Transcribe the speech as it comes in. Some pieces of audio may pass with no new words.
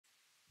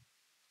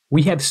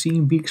We have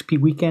seen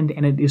VXP weekend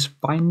and it is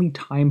finally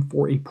time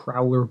for a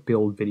Prowler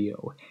build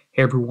video.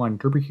 Hey everyone,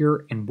 Derpy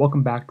here and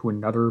welcome back to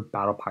another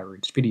Battle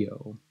Pirates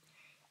video.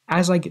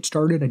 As I get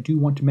started, I do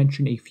want to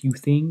mention a few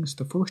things.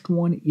 The first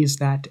one is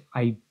that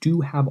I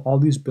do have all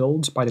these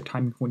builds by the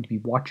time you're going to be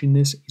watching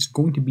this is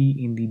going to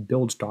be in the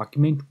builds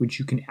document, which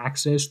you can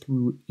access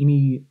through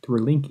a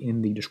link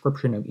in the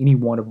description of any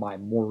one of my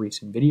more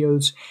recent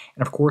videos.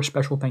 And of course,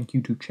 special thank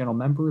you to channel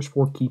members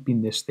for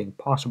keeping this thing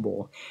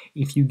possible.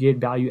 If you get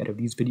value out of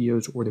these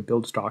videos or the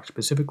build stock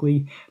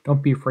specifically,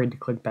 don't be afraid to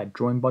click that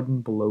join button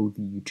below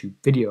the YouTube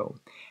video.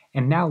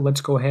 And now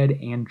let's go ahead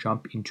and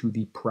jump into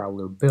the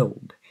Prowler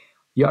build.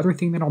 The other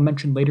thing that I'll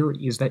mention later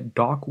is that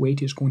dock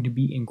weight is going to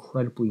be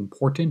incredibly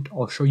important.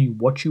 I'll show you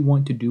what you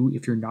want to do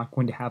if you're not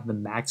going to have the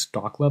max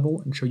dock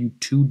level and show you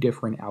two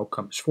different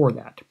outcomes for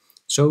that.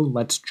 So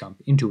let's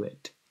jump into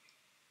it.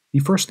 The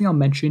first thing I'll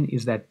mention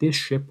is that this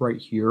ship right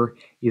here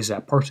is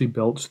partially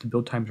built, so the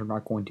build times are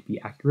not going to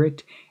be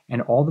accurate,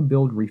 and all the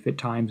build refit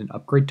times and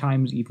upgrade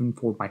times, even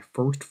for my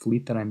first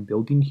fleet that I'm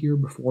building here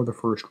before the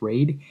first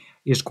raid,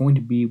 is going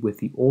to be with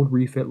the old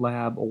refit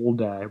lab,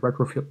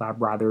 retrofit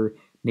lab rather,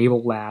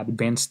 Naval Lab,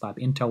 Advanced Lab,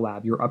 Intel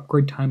Lab. Your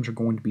upgrade times are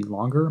going to be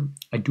longer.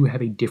 I do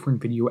have a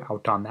different video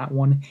out on that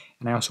one,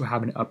 and I also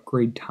have an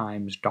upgrade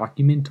times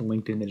document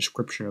linked in the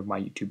description of my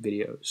YouTube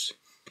videos.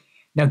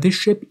 Now this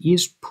ship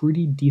is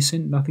pretty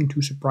decent, nothing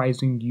too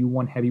surprising.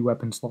 U1 heavy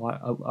weapon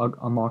slot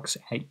unlocks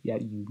at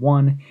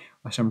U1.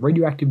 Some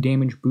radioactive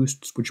damage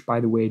boosts, which by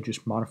the way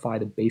just modify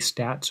the base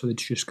stat, so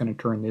it's just going to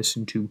turn this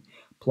into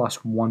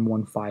plus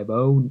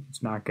 1150.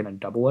 It's not going to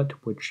double it,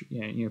 which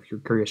if you're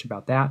curious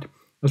about that,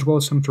 as well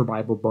as some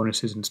survival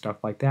bonuses and stuff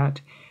like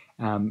that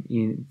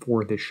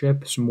for the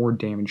ship. Some more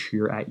damage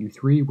here at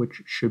U3,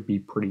 which should be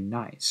pretty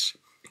nice.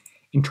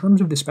 In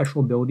terms of the special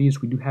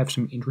abilities, we do have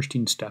some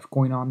interesting stuff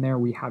going on there.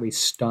 We have a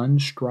stun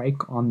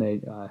strike on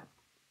the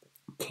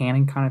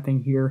cannon kind of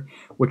thing here,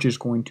 which is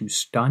going to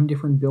stun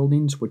different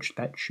buildings, which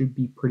that should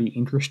be pretty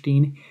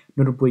interesting.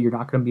 Notably, you're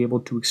not going to be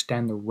able to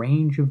extend the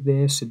range of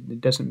this. It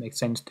doesn't make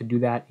sense to do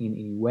that in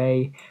any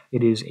way.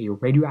 It is a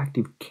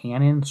radioactive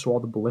cannon, so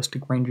all the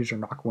ballistic ranges are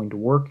not going to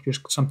work.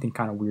 Just something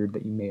kind of weird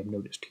that you may have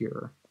noticed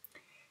here.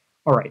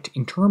 Alright,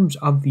 in terms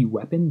of the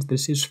weapons,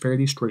 this is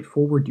fairly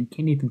straightforward. You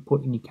can't even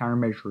put any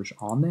countermeasures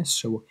on this,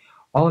 so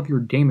all of your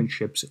damage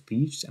ships at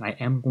least, and I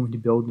am going to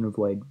build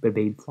an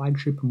evade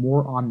flagship,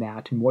 more on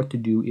that and what to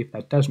do if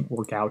that doesn't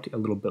work out a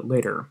little bit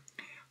later.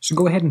 So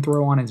go ahead and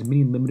throw on as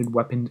many limited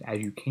weapons as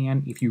you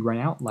can. If you run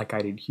out, like I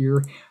did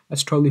here,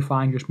 that's totally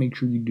fine. Just make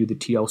sure you do the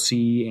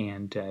TLC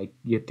and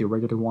get the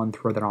regular one,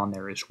 throw that on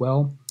there as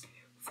well.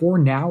 For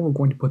now, we're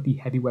going to put the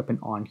heavy weapon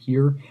on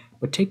here,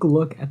 but take a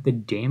look at the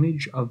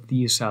damage of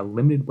these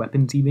limited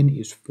weapons even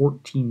is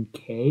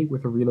 14k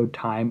with a reload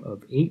time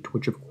of 8,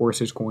 which of course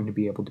is going to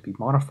be able to be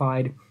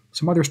modified.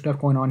 Some other stuff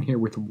going on here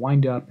with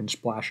wind up and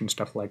splash and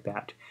stuff like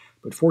that.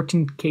 But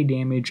 14k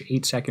damage,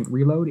 8-second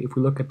reload. If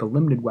we look at the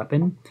limited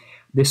weapon,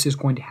 this is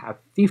going to have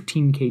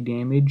 15k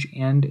damage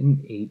and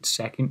an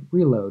 8-second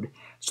reload.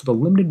 So the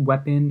limited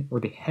weapon, or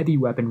the heavy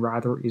weapon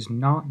rather, is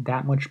not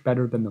that much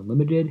better than the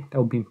limited. That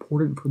will be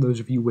important for those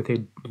of you with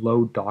a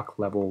low dock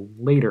level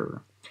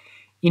later.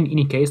 In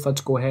any case,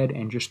 let's go ahead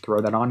and just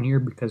throw that on here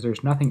because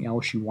there's nothing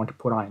else you want to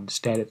put on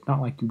instead. It's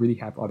not like you really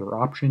have other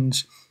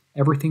options.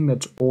 Everything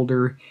that's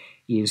older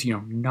is,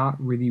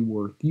 not really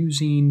worth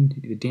using.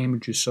 The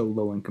damage is so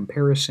low in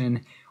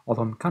comparison,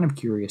 although I'm kind of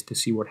curious to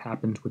see what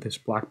happens with this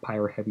Black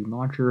Pyre heavy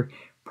launcher.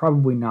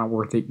 Probably not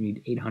worth it. You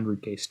need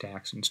 800k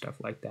stacks and stuff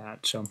like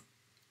that. So,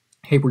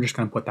 hey, we're just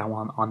going to put that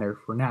one on there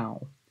for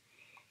now.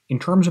 In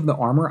terms of the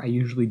armor, I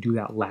usually do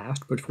that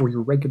last, but for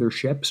your regular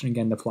ships, and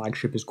again, the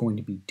flagship is going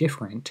to be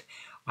different,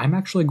 I'm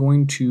actually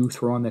going to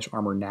throw on this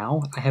armor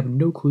now. I have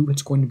no clue if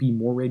it's going to be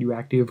more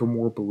radioactive or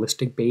more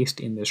ballistic based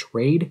in this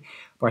raid,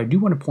 but I do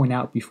want to point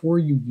out before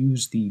you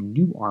use the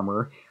new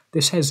armor,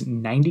 this has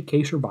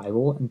 90k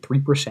survival and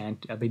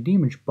 3% of a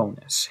damage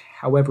bonus.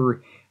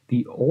 However,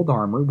 the old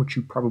armor, which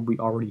you probably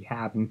already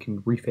have and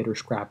can refit or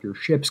scrap your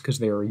ships because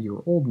they are a year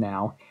old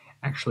now,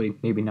 actually,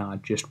 maybe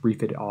not, just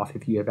refit it off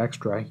if you have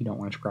extra, you don't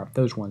want to scrap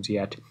those ones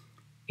yet,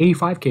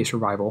 85k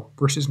survival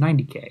versus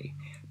 90k.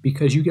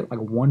 Because you get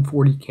like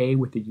 140k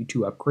with the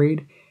U2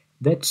 upgrade,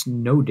 that's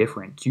no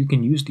different. You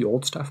can use the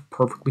old stuff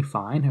perfectly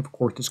fine. Of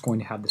course, it's going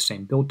to have the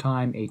same build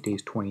time, 8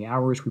 days, 20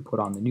 hours. We put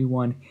on the new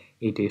one,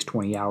 8 days,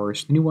 20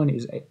 hours. The new one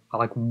is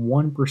like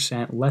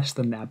 1% less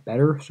than that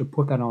better, so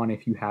put that on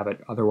if you have it.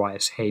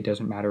 Otherwise, hey, it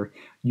doesn't matter.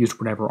 Use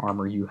whatever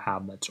armor you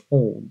have that's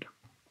old.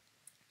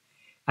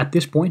 At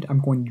this point,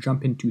 I'm going to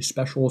jump into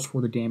specials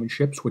for the damage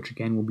ships, which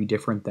again will be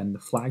different than the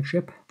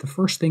flagship. The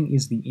first thing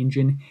is the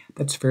engine.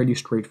 That's fairly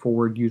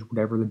straightforward. Use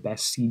whatever the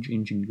best siege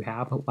engine you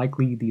have.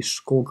 Likely the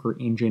Skulker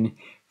engine,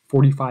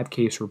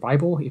 45k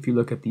survival. If you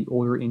look at the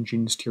older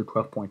engines, tier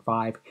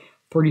 12.5,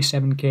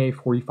 37k,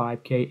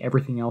 45k,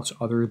 everything else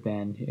other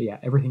than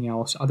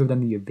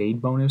the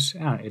evade bonus,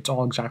 it's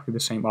all exactly the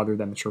same other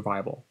than the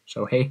survival.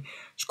 So hey,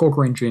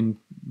 Skulker engine,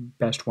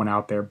 best one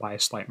out there by a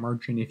slight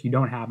margin. If you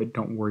don't have it,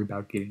 don't worry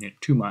about getting it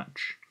too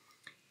much.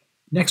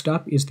 Next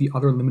up is the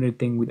other limited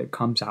thing that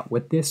comes out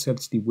with this.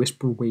 That's the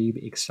Whisper Wave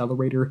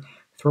Accelerator.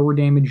 Thrower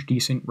damage,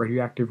 decent.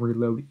 Radioactive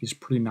reload is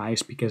pretty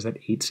nice because that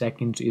 8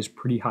 seconds is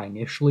pretty high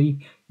initially,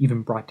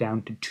 even brought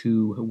down to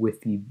 2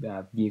 with the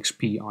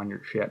VXP on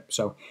your ship.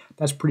 So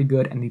that's pretty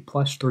good, and the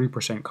plus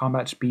 30%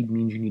 combat speed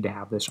means you need to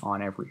have this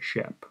on every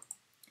ship.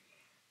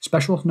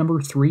 Special number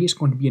 3 is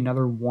going to be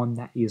another one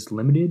that is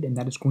limited, and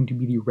that is going to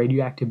be the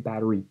Radioactive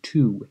Battery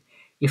 2.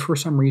 If for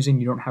some reason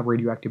you don't have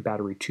Radioactive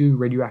Battery 2,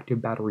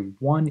 Radioactive Battery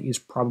 1 is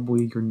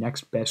probably your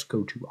next best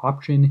go-to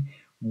option.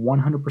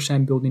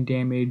 100% building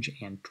damage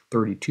and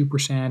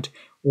 32%,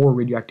 or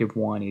Radioactive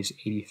 1 is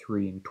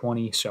 83 and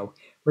 20. So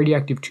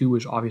Radioactive 2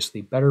 is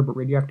obviously better, but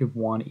Radioactive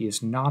 1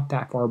 is not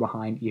that far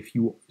behind if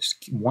you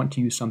want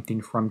to use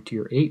something from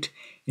Tier 8,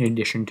 in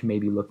addition to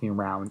maybe looking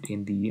around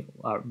in the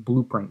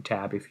Blueprint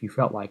tab if you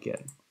felt like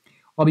it.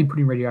 I'll be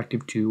putting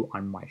Radioactive 2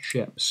 on my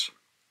ships.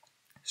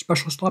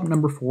 Special slot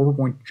number 4, we're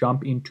going to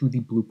jump into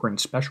the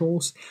Blueprint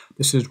Specials.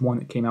 This is one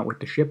that came out with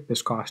the ship.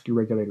 This cost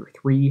Deregulator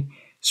 3.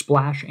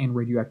 Splash and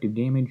Radioactive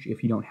Damage.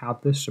 If you don't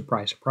have this,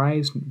 surprise,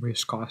 surprise,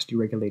 this cost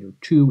Deregulator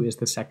 2 is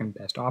the second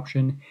best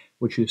option,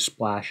 which is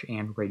Splash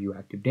and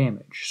Radioactive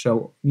Damage.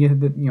 So,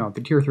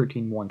 the Tier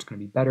 13 one's going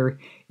to be better.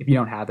 If you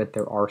don't have it,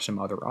 there are some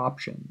other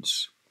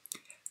options.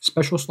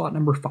 Special slot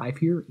number 5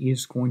 here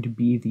is going to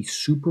be the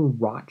Super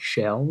Rot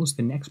Shells.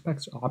 The next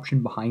best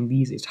option behind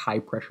these is High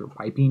Pressure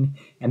Piping,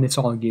 and this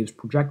all gives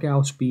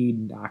projectile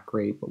speed, not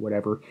great, but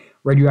whatever.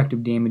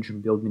 Radioactive damage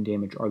and building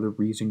damage are the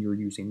reason you're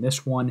using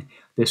this one.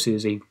 This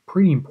is a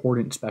pretty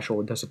important special.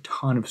 It does a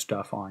ton of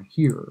stuff on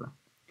here.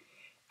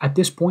 At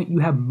this point, you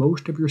have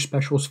most of your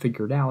specials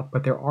figured out,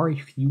 but there are a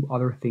few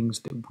other things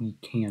that we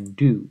can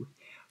do.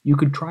 You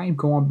could try and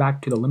go on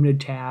back to the limited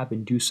tab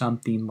and do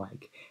something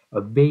like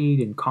evade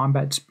and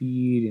combat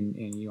speed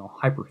and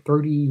hyper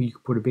 30. You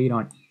could put evade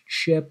on each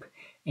ship,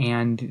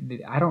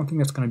 and I don't think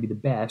that's going to be the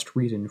best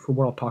reason for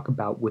what I'll talk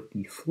about with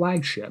the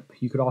flagship.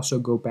 You could also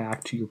go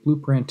back to your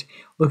blueprint,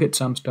 look at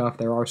some stuff.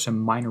 There are some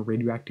minor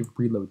radioactive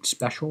reload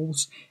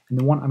specials, and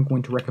the one I'm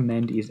going to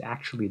recommend is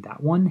actually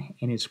that one,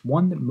 and it's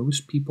one that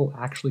most people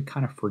actually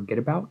kind of forget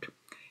about.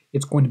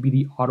 It's going to be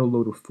the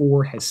Autoloader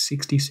 4, has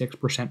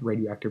 66%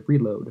 radioactive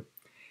reload.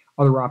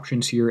 Other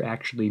options here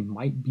actually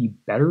might be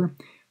better.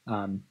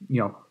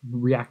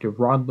 Reactive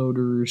rod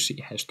loaders,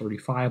 it has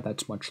 35,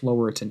 that's much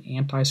lower. It's an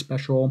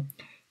anti-special.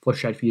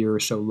 Flechette feeder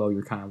is so low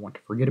you kind of want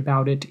to forget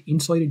about it.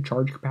 Insulated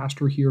charge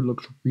capacitor here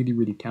looks really,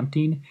 really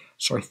tempting.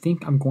 So I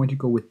think I'm going to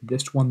go with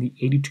this one, the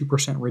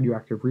 82%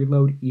 radioactive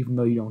reload, even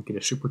though you don't get a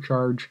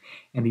supercharge,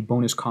 and the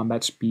bonus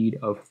combat speed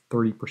of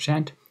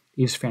 30%.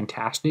 Is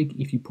fantastic.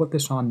 If you put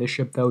this on this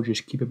ship, though,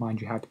 just keep in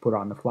mind you have to put it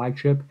on the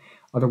flagship.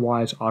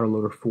 Otherwise,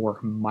 Autoloader 4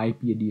 might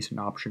be a decent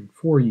option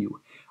for you.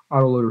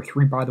 Autoloader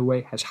 3, by the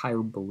way, has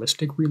higher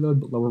ballistic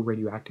reload but lower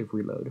radioactive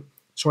reload.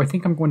 So I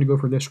think I'm going to go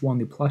for this one.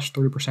 The plus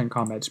 30%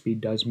 combat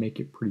speed does make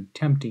it pretty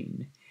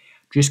tempting.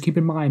 Just keep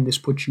in mind this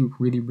puts you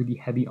really, really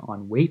heavy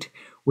on weight,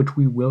 which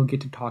we will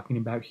get to talking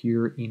about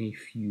here in a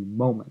few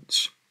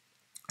moments.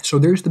 So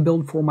there's the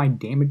build for my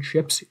damage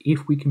ships,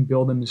 if we can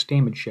build them as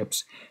damage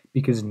ships,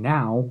 because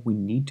now we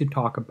need to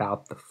talk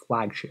about the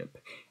flagship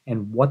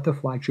and what the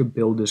flagship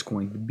build is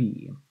going to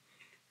be.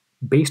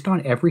 Based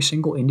on every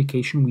single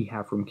indication we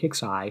have from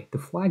Kixeye, the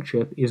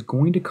flagship is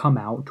going to come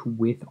out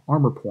with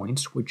armor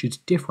points, which is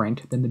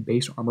different than the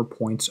base armor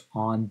points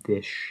on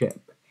this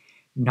ship.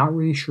 Not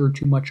really sure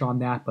too much on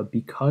that, but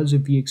because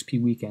of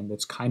VXP Weekend,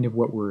 that's kind of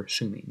what we're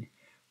assuming.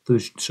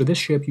 So this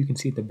ship, you can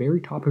see at the very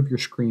top of your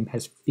screen,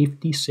 has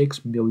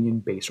 56 million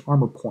base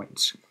armor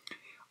points.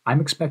 I'm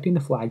expecting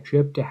the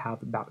flagship to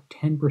have about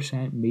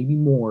 10%, maybe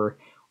more,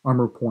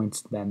 armor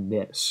points than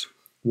this.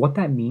 What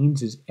that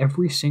means is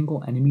every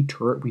single enemy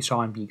turret we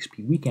saw in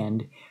VXP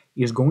Weekend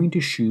is going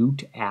to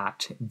shoot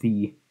at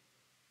the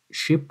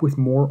ship with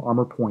more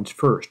armor points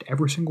first.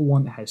 Every single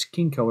one that has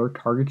King Killer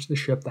targets the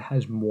ship that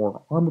has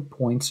more armor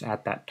points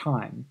at that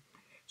time.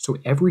 So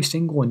every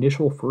single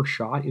initial first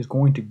shot is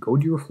going to go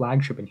to your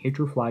flagship and hit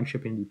your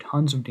flagship and do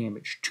tons of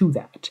damage to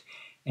that.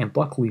 And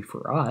luckily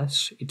for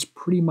us, it's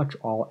pretty much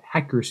all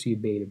accuracy,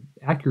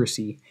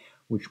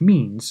 which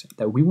means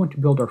that we want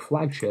to build our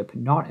flagship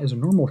not as a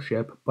normal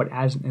ship, but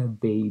as an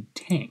evade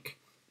tank.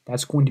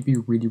 That's going to be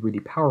really,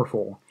 really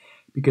powerful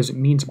because it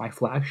means my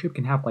flagship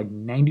can have like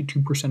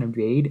 92%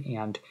 evade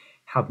and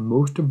have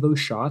most of those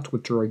shots,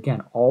 which are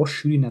again all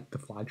shooting at the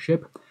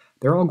flagship.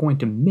 They're all going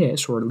to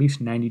miss, or at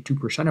least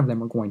 92% of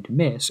them are going to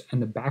miss,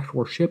 and the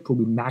backdoor ship will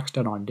be maxed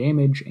out on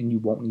damage, and you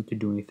won't need to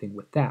do anything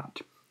with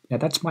that. Now,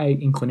 that's my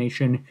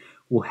inclination.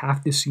 We'll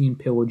have to see in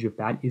Pillage if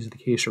that is the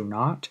case or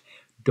not.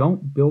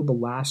 Don't build the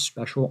last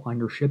special on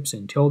your ships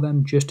until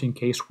then, just in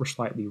case we're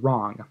slightly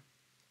wrong.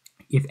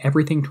 If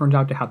everything turns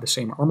out to have the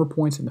same armor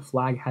points and the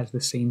flag has the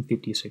same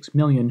 56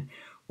 million,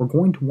 we're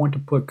going to want to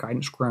put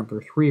Guidance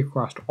Scrambler 3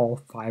 across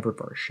all 5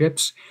 of our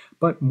ships,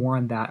 but more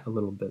on that a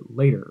little bit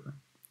later.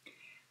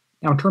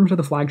 Now, in terms of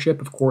the flagship,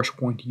 of course,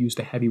 we're going to use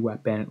the heavy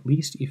weapon, at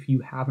least if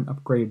you have an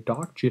upgraded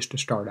dock just to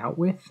start out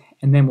with,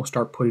 and then we'll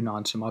start putting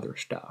on some other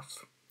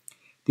stuff.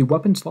 The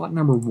weapon slot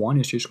number 1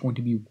 is just going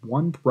to be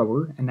one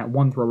thrower, and that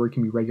one thrower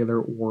can be regular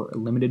or a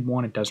limited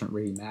one, it doesn't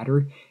really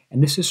matter.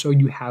 And this is so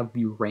you have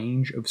the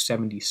range of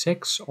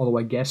 76, although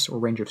I guess, or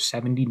range of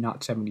 70,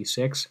 not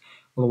 76,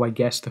 although I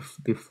guess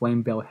the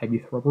Flame Veil Heavy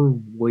Thrower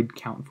would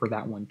count for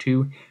that one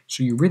too.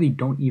 So you really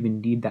don't even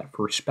need that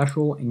first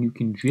special, and you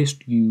can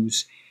just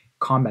use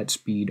combat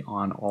speed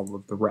on all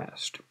of the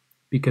rest.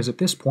 Because at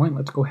this point,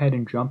 let's go ahead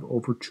and jump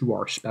over to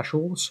our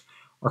specials.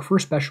 Our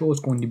first special is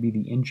going to be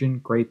the engine.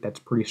 Great,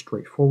 that's pretty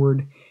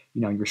straightforward.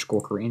 You know, your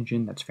Skulker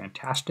engine, that's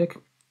fantastic.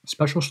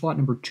 Special slot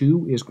number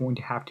 2 is going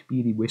to have to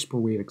be the Whisper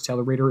Wave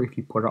Accelerator if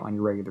you put it on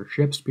your regular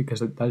ships,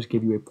 because it does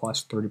give you a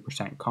plus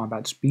 30%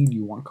 combat speed.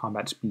 You want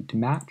combat speed to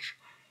match.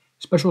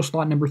 Special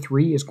slot number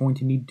 3 is going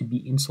to need to be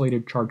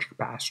Insulated Charge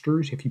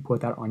Capacitors if you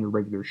put that on your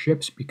regular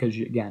ships, because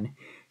again,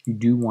 you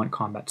do want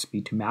combat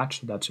speed to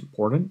match, so that's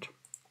important.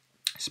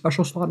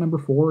 Special slot number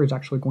 4 is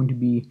actually going to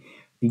be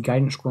the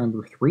Guidance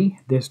Scrambler 3.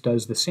 This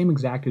does the same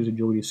exact as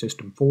Agility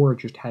System 4, it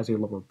just has a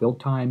lower build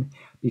time,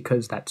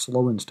 because that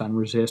slow and stun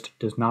resist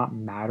does not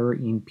matter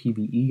in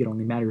PvE, it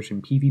only matters in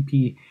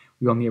PvP.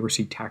 We only ever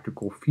see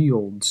tactical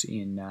fields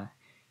in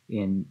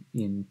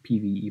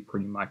PvE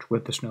pretty much,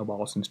 with the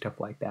snowballs and stuff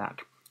like that.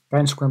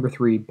 Guidance Scrambler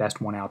 3,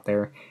 best one out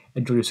there.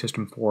 Agility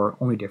System 4,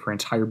 only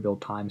difference, higher build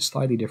time,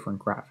 slightly different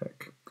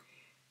graphic.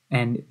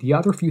 And the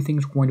other few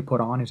things we're going to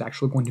put on is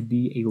actually going to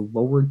be a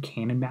lowered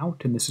cannon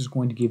mount, and this is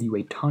going to give you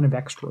a ton of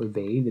extra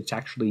evade. It's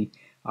actually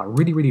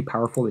really, really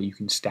powerful that you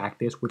can stack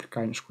this with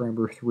Guidance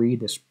Scrambler 3.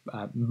 This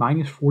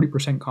minus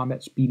 40%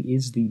 combat speed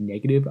is the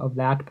negative of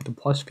that, but the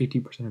plus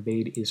 50%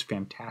 evade is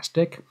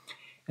fantastic.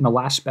 And the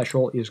last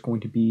special is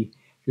going to be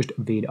just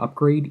evade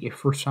upgrade. If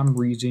for some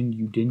reason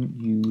you didn't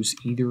use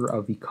either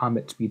of the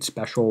combat speed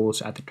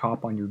specials at the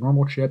top on your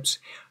normal ships,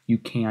 you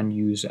can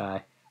use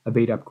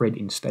evade upgrade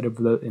instead of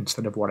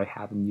what I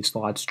have in these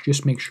slots.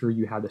 Just make sure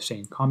you have the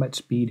same combat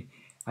speed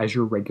as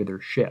your regular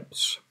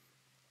ships.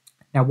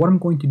 Now what I'm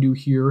going to do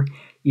here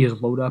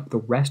is load up the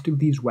rest of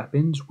these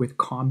weapons with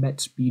combat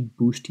speed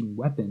boosting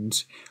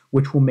weapons,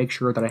 which will make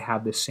sure that I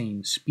have the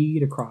same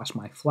speed across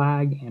my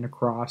flag and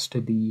across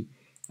to the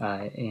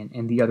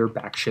and the other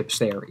back ships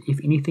there. If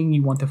anything,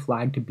 you want the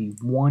flag to be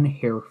one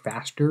hair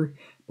faster,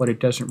 but it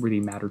doesn't really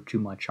matter too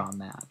much on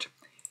that.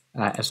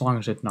 As long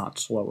as it's not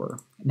slower.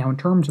 Now in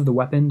terms of the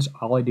weapons,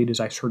 all I did is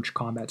I searched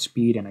combat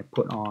speed and I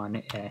put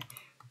on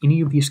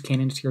any of these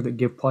cannons here that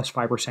give plus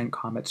 5%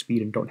 combat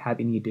speed and don't have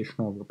any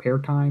additional repair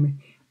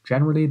time.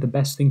 Generally, the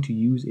best thing to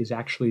use is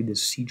actually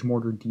this Siege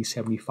Mortar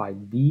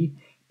D75V,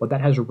 but that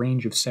has a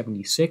range of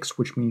 76,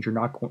 which means you're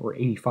not going, or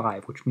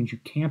 85, which means you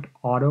can't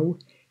auto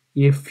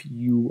if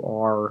you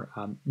are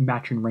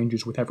matching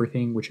ranges with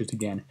everything, which is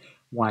again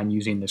why I'm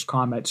using this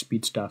combat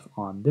speed stuff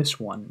on this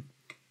one.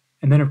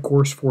 And then of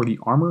course for the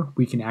armor,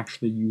 we can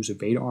actually use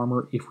evade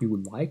armor if we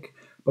would like.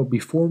 But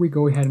before we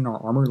go ahead in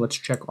our armor, let's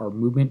check our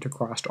movement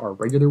across our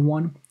regular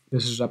one.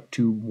 This is up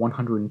to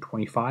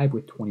 125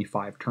 with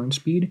 25 turn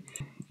speed,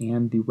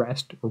 and the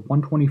rest are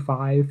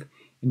 125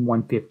 and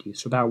 150.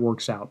 So that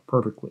works out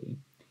perfectly.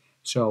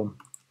 So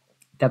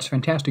that's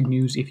fantastic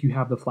news. If you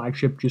have the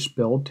flagship just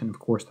built, and of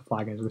course the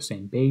flag has the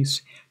same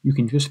base, you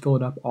can just fill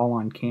it up all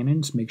on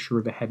cannons, make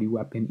sure the heavy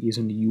weapon is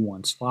in the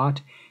U1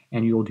 slot,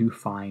 and you'll do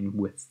fine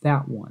with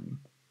that one.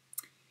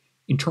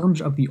 In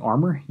terms of the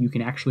armor, you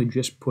can actually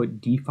just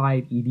put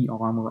D5 EV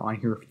armor on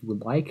here if you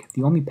would like.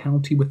 The only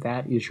penalty with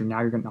that is you're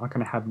not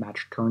going to have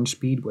matched turn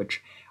speed,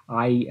 which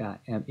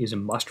is a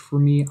must for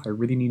me. I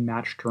really need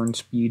matched turn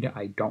speed.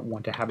 I don't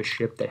want to have a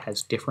ship that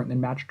has different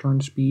than matched turn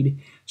speed.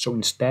 So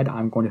instead,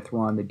 I'm going to throw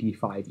on the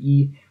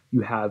D5E.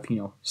 You have,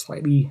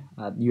 slightly,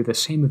 you have the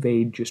same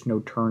evade, just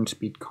no turn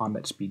speed,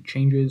 combat speed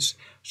changes.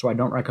 So I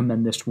don't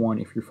recommend this one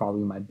if you're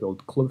following my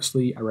build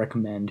closely. I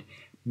recommend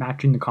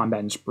matching the combat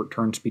and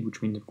turn speed, which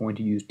means I'm going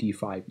to use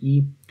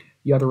D5E.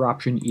 The other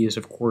option is,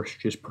 of course,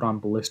 just put on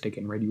ballistic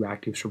and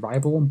radioactive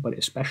survival, but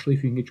especially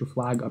if you can get your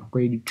flag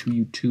upgraded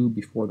to U2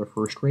 before the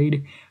first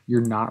raid,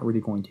 you're not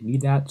really going to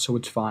need that, so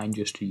it's fine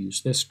just to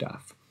use this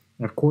stuff.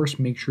 And of course,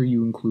 make sure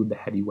you include the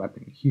heavy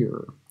weapon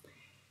here.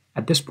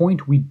 At this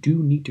point, we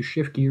do need to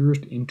shift gears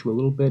into a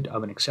little bit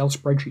of an Excel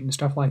spreadsheet and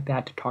stuff like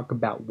that to talk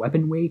about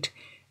weapon weight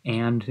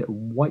and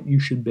what you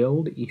should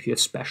build,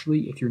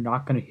 especially if you're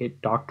not going to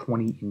hit Dock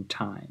 20 in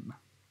time.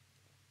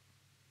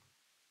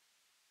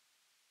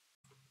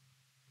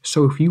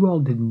 So if you all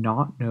did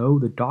not know,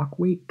 the dock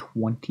weight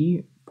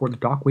 20 for the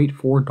dock weight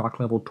for dock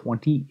level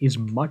 20 is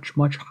much,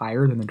 much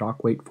higher than the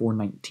dock weight for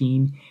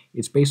 19.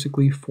 It's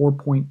basically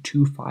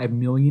 4.25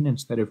 million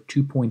instead of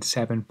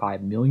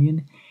 2.75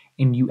 million.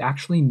 And you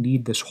actually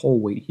need this whole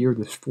weight here,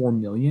 this 4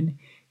 million.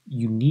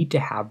 You need to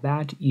have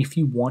that if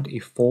you want a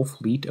full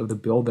fleet of the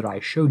build that I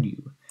showed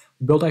you.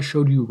 The build I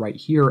showed you right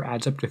here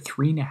adds up to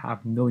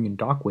 3.5 million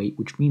dock weight,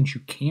 which means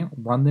you can't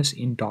run this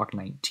in dock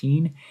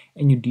 19,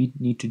 and you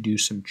need to do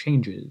some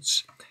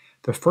changes.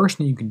 The first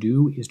thing you can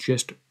do is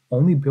just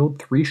only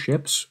build 3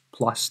 ships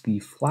plus the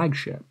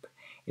flagship.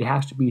 It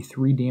has to be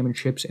 3 damage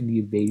ships and the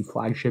evade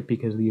flagship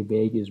because the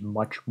evade is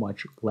much,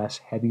 much less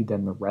heavy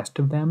than the rest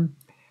of them.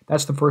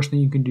 That's the first thing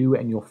you can do,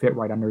 and you'll fit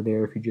right under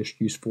there if you just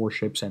use 4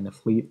 ships and the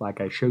fleet like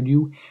I showed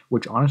you,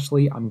 which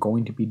honestly I'm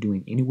going to be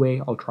doing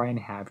anyway. I'll try and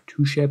have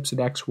 2 ships at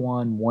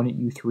X1, 1 at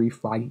U3,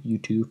 flag at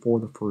U2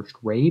 for the first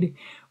raid,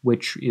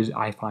 which is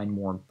I find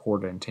more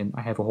important, and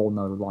I have a whole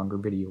nother longer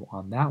video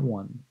on that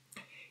one.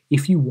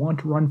 If you want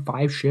to run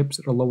 5 ships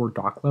at a lower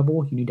dock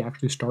level, you need to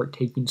actually start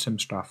taking some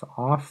stuff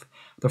off.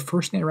 The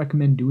first thing I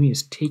recommend doing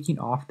is taking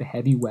off the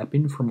heavy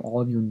weapon from all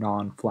of your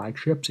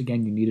non-flagships.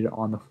 Again, you need it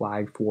on the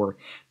flag for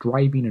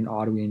driving and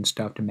autoing and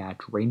stuff to match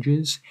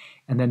ranges.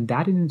 And then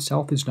that in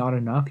itself is not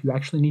enough. You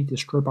actually need to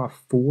strip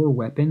off 4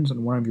 weapons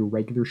on one of your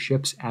regular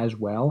ships as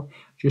well,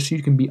 just so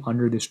you can be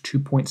under this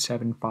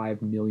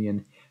 2.75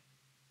 million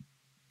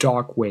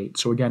dock weight.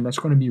 So again, that's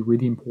going to be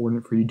really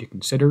important for you to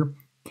consider.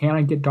 Can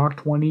I get dock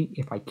 20?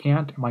 If I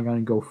can't, am I going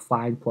to go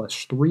flag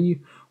plus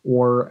 3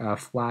 or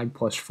flag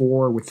plus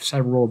 4, with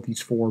several of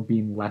these 4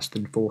 being less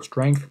than full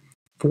strength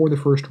for the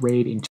first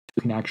raid until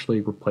you can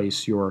actually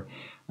replace your,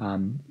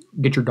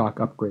 get your dock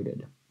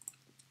upgraded.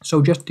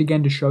 So just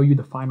again to show you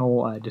the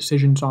final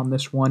decisions on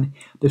this one,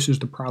 this is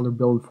the Prowler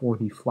build for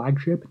the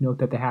flagship. Note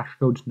that the hash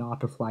code's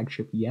not the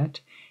flagship yet,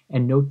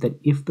 and note that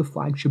if the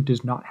flagship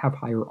does not have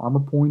higher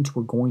armor points,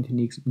 we're going to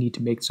need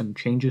to make some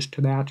changes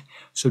to that,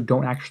 so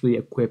don't actually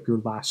equip your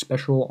last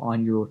special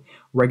on your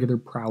regular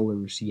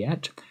Prowlers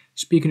yet.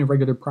 Speaking of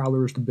regular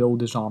Prowlers, the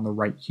build is on the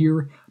right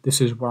here. This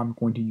is what I'm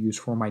going to use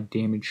for my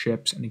damage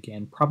ships, and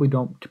again, probably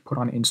don't put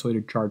on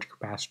insulated charge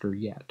capacitor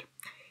yet.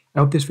 I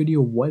hope this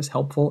video was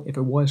helpful. If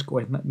it was, go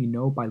ahead and let me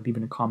know by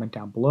leaving a comment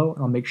down below,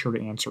 and I'll make sure to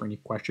answer any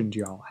questions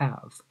y'all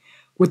have.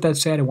 With that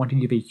said, I want to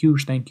give a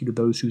huge thank you to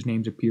those whose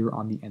names appear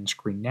on the end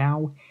screen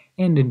now,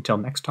 and until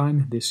next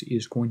time, this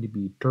is going to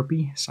be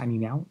Derpy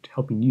signing out,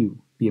 helping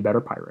you be a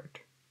better pirate.